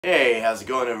Hey, how's it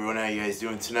going, everyone? How you guys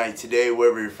doing tonight, today,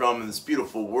 wherever you're from in this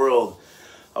beautiful world?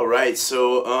 All right,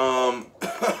 so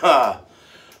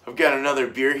I've got another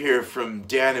beer here from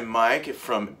Dan and Mike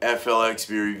from FLX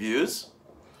Beer Reviews.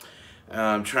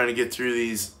 I'm trying to get through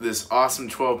this awesome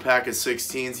 12-pack of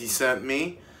 16s he sent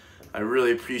me. I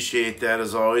really appreciate that,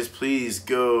 as always. Please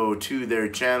go to their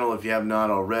channel if you have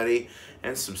not already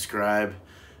and subscribe,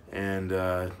 and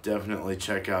definitely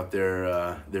check out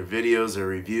their videos, their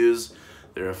reviews.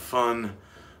 They're fun.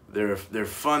 They're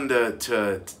fun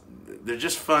to they're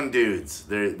just fun dudes.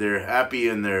 They're happy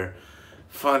and they're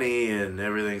funny and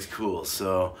everything's cool.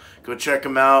 So go check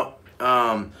them out.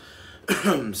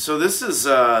 So this is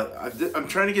I'm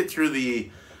trying to get through the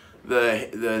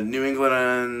New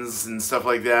England's and stuff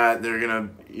like that. They're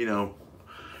gonna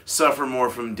suffer more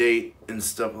from date and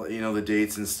stuff, the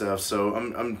dates and stuff. So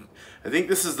I think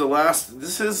this is the last.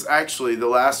 This is actually the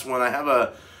last one. I have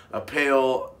a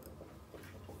pale.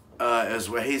 As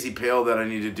a hazy pale that I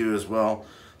need to do as well,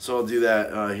 so I'll do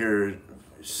that here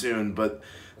soon. But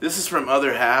this is from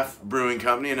Other Half Brewing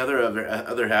Company, another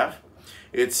Other Half.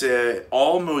 It's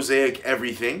all MOSAIC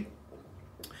everything.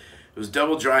 It was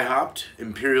double dry hopped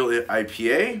Imperial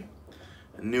IPA,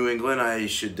 New England, I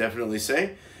should definitely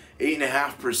say.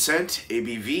 8.5%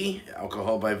 ABV,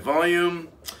 alcohol by volume,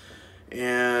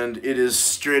 and it is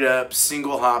straight up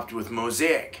single hopped with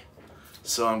MOSAIC.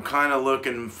 So I'm kind of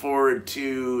looking forward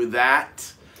to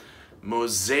that.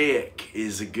 MOSAIC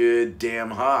is a good damn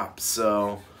hop.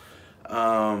 So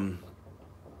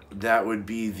that would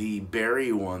be the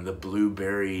berry one, the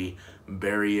blueberry,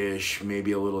 berryish,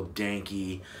 maybe a little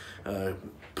danky,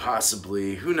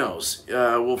 possibly. Who knows?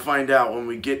 We'll find out when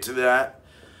we get to that.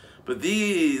 But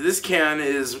this can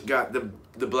is got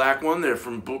the black one. They're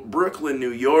from Brooklyn,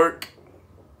 New York.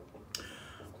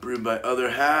 Brewed by Other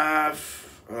Half.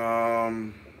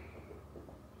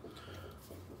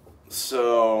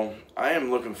 So I am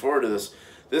looking forward to this.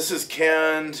 This is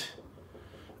canned.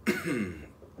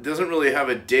 Doesn't really have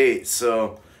a date,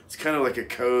 so it's kind of like a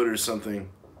code or something.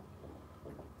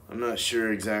 I'm not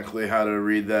sure exactly how to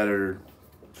read that or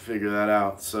figure that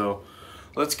out. So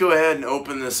let's go ahead and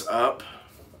open this up.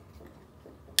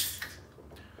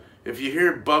 If you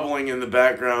hear bubbling in the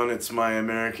background, it's my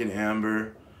American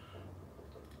Amber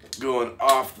going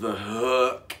off the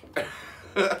hook.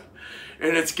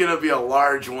 And it's gonna be a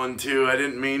large one too. I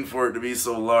didn't mean for it to be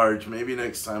so large. Maybe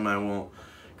next time I won't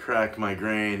crack my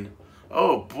grain.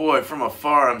 Oh boy, from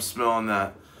afar I'm smelling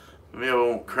that. Maybe I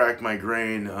won't crack my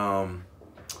grain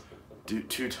do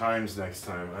 2 times next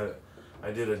time.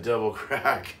 I did a double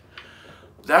crack.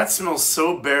 That smells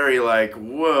so berry-like.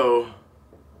 Whoa.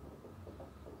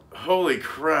 Holy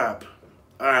crap.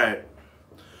 Alright.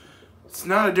 It's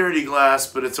not a dirty glass,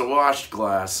 but it's a washed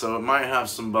glass, so it might have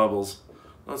some bubbles.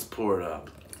 Let's pour it up.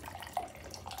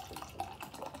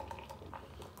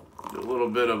 A little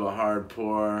bit of a hard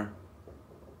pour.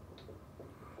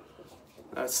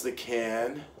 That's the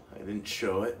can. I didn't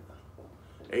show it.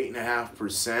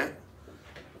 8.5%.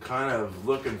 Kind of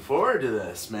looking forward to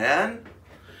this, man.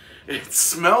 It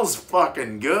smells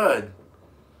fucking good.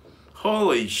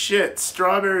 Holy shit.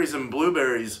 Strawberries and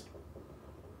blueberries.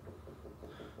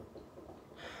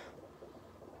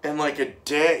 And like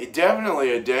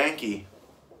definitely a danky.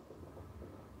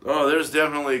 Oh, there's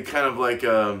definitely kind of like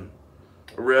a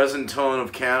resin tone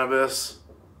of cannabis.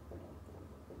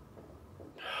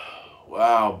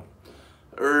 Wow.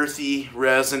 Earthy,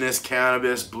 resinous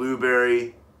cannabis,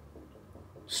 blueberry,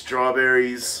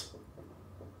 strawberries.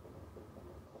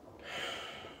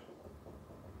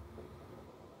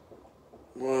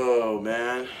 Whoa,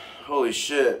 man. Holy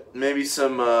shit. Maybe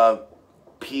some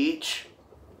peach.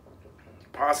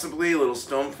 Possibly a little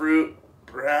stone fruit,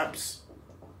 perhaps.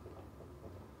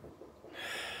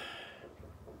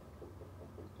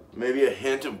 Maybe a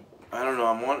hint of, I don't know,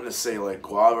 I'm wanting to say like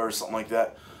guava or something like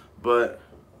that. But,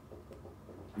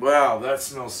 wow, that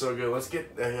smells so good. Let's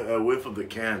get a whiff of the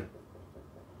can.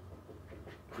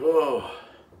 Whoa.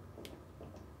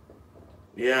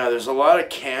 Yeah, there's a lot of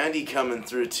candy coming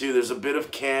through too. There's a bit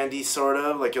of candy, sort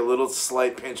of, like a little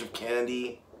slight pinch of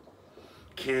candy.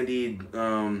 Candied,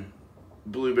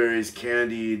 blueberries,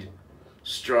 candied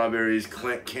strawberries,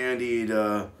 candied,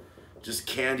 just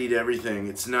candied everything.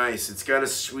 It's nice. It's got a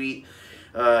sweet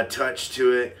touch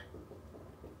to it.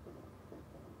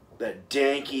 That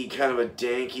danky, kind of a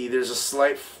danky. There's a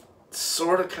slight,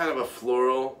 sort of kind of a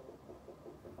floral.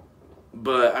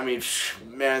 But, I mean,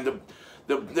 man,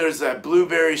 there's that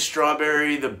blueberry,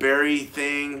 strawberry, the berry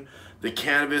thing, the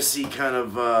cannabis-y kind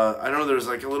of, I don't know, there's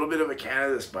like a little bit of a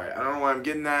cannabis bite. I don't know why I'm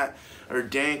getting that. Or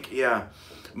dank, yeah.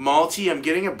 Malty, I'm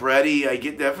getting a bready. I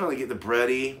definitely get the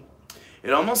bready.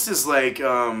 It almost is like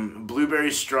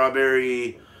blueberry,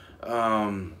 strawberry,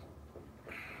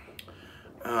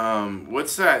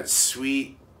 what's that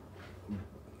sweet,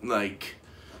 like,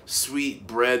 sweet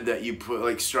bread that you put,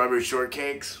 like strawberry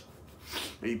shortcakes?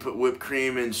 You put whipped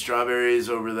cream and strawberries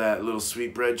over that little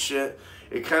sweet bread shit.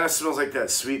 It kind of smells like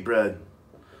that sweet bread.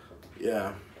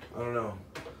 Yeah, I don't know.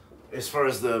 As far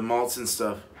as the malts and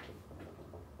stuff.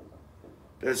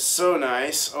 It's so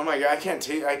nice. Oh my god,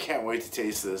 I can't wait to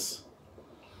taste this.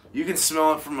 You can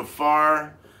smell it from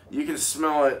afar. You can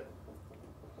smell it.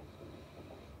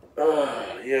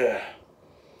 Oh, yeah.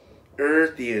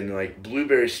 Earthy and like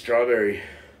blueberry, strawberry.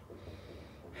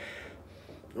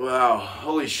 Wow,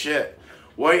 holy shit.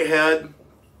 White head,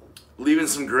 leaving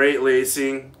some great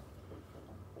lacing.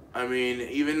 I mean,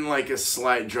 even like a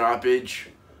slight droppage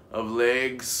of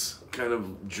legs, kind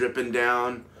of dripping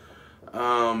down.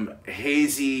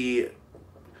 Hazy,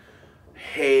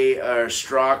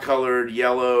 straw-colored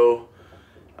yellow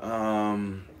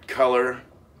color.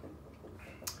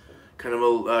 Kind of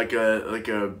like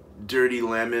a dirty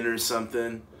lemon or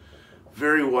something.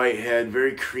 Very white head,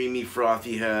 very creamy,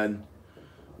 frothy head.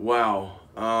 Wow.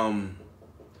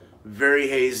 Very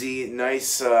hazy,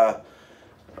 nice,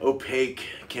 opaque,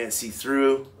 can't see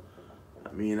through.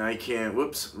 I mean, I can't,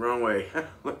 whoops, wrong way,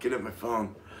 looking at my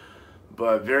phone.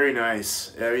 But very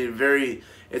nice. I mean,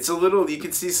 it's a little, you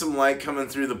can see some light coming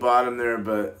through the bottom there,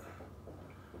 but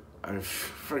I'm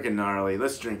freaking gnarly.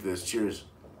 Let's drink this, cheers.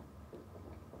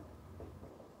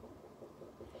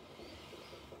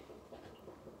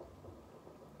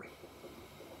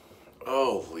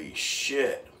 Holy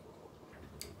shit.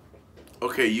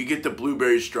 Okay, you get the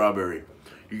blueberry strawberry.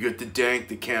 You get the dank,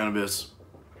 the cannabis.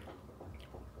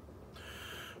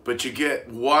 But you get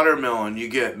watermelon, you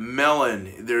get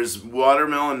melon. There's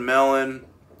watermelon, melon,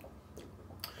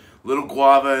 little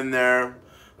guava in there,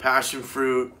 passion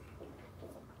fruit,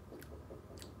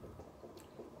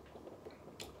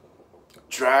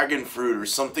 dragon fruit or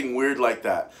something weird like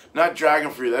that. Not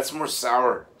dragon fruit, that's more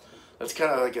sour. That's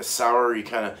kind of like a soury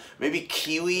kind of, maybe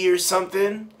kiwi or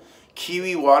something.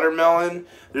 Kiwi, watermelon.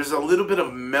 There's a little bit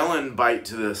of melon bite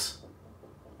to this.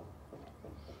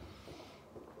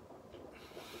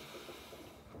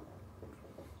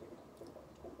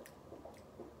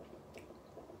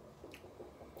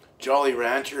 Jolly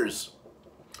Ranchers.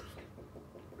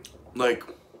 Like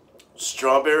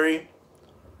strawberry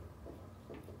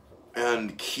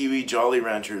and kiwi Jolly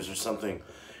Ranchers or something.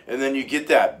 And then you get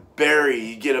that berry,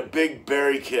 you get a big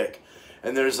berry kick.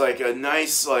 And there's like a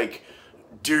nice, like,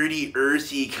 dirty,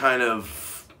 earthy kind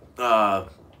of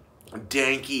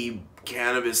danky,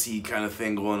 cannabis-y kind of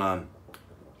thing going on.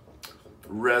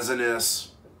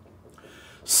 Resinous,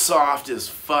 soft as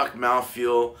fuck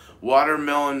mouthfeel.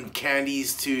 Watermelon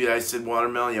candies too. I said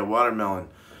watermelon, yeah, watermelon.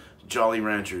 Jolly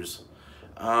Ranchers.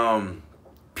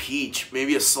 Peach,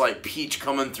 maybe a slight peach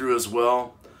coming through as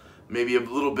well. Maybe a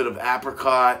little bit of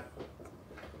apricot.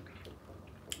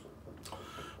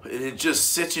 And it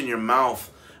just sits in your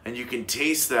mouth, and you can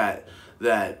taste that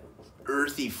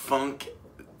earthy funk,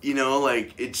 you know,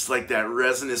 like it's like that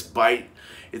resinous bite.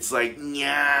 It's like,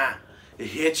 yeah, it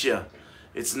hits you.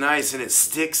 It's nice and it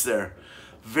sticks there.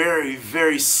 Very,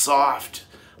 very soft,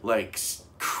 like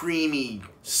creamy,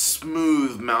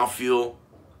 smooth mouthfeel.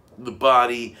 The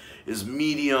body is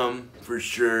medium for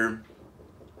sure.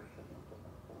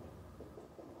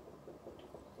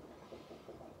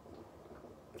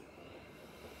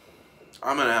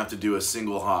 I'm gonna have to do a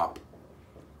single hop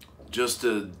just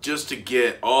to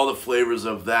get all the flavors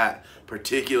of that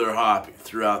particular hop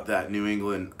throughout that New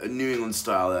England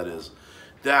style, that is.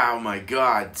 That, oh my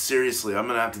god, seriously, I'm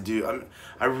gonna have to do.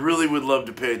 I really would love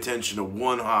to pay attention to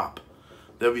one hop.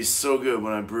 That'd be so good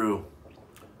when I brew.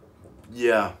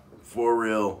 Yeah, for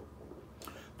real.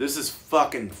 This is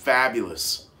fucking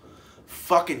fabulous.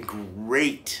 Fucking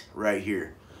great right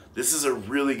here. This is a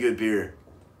really good beer.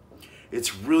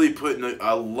 It's really putting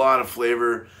a lot of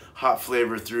flavor, hop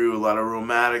flavor through, a lot of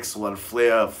aromatics, a lot of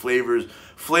flavors.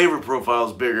 Flavor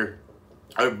profiles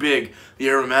are big. The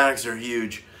aromatics are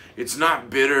huge. It's not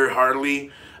bitter hardly.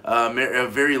 A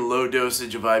very low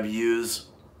dosage of IBUs.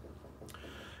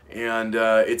 And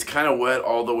it's kind of wet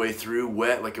all the way through.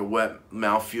 Wet, like a wet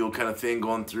mouthfeel kind of thing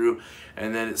going through.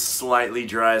 And then it slightly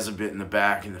dries a bit in the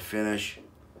back in the finish.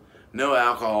 No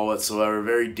alcohol whatsoever.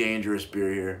 Very dangerous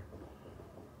beer here.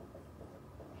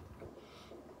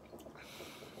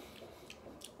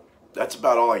 That's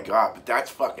about all I got, but that's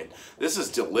fucking, this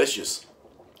is delicious.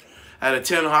 Out of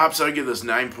 10 hops, I'd give this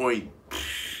I'd probably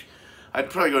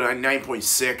go to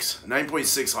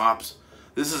 9.6 hops.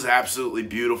 This is absolutely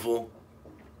beautiful.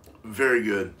 Very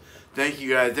good. Thank you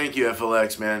guys. Thank you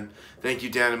FLX, man. Thank you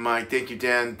Dan and Mike. Thank you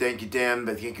Dan. Thank you Dan.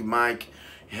 But thank you Mike.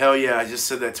 Hell yeah, I just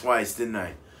said that twice, didn't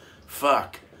I?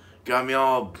 Fuck. Got me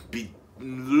all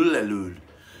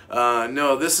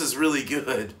no, this is really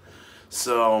good.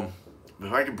 So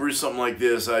if I could brew something like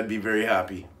this, I'd be very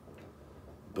happy.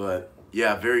 But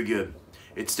yeah, very good.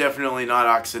 It's definitely not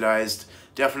oxidized,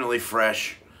 definitely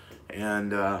fresh,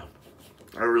 and I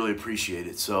really appreciate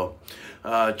it. So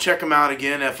check them out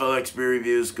again, FLX Beer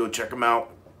Reviews. Go check them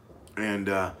out, and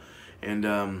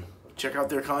check out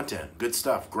their content. Good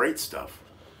stuff, great stuff.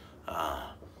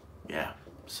 Yeah,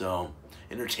 so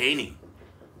entertaining.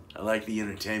 I like the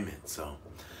entertainment. So,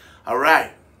 all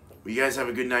right. Well, you guys have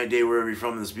a good night, day, wherever you're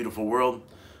from in this beautiful world,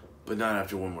 but not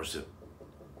after one more sip.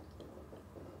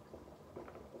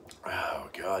 Oh,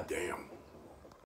 god damn.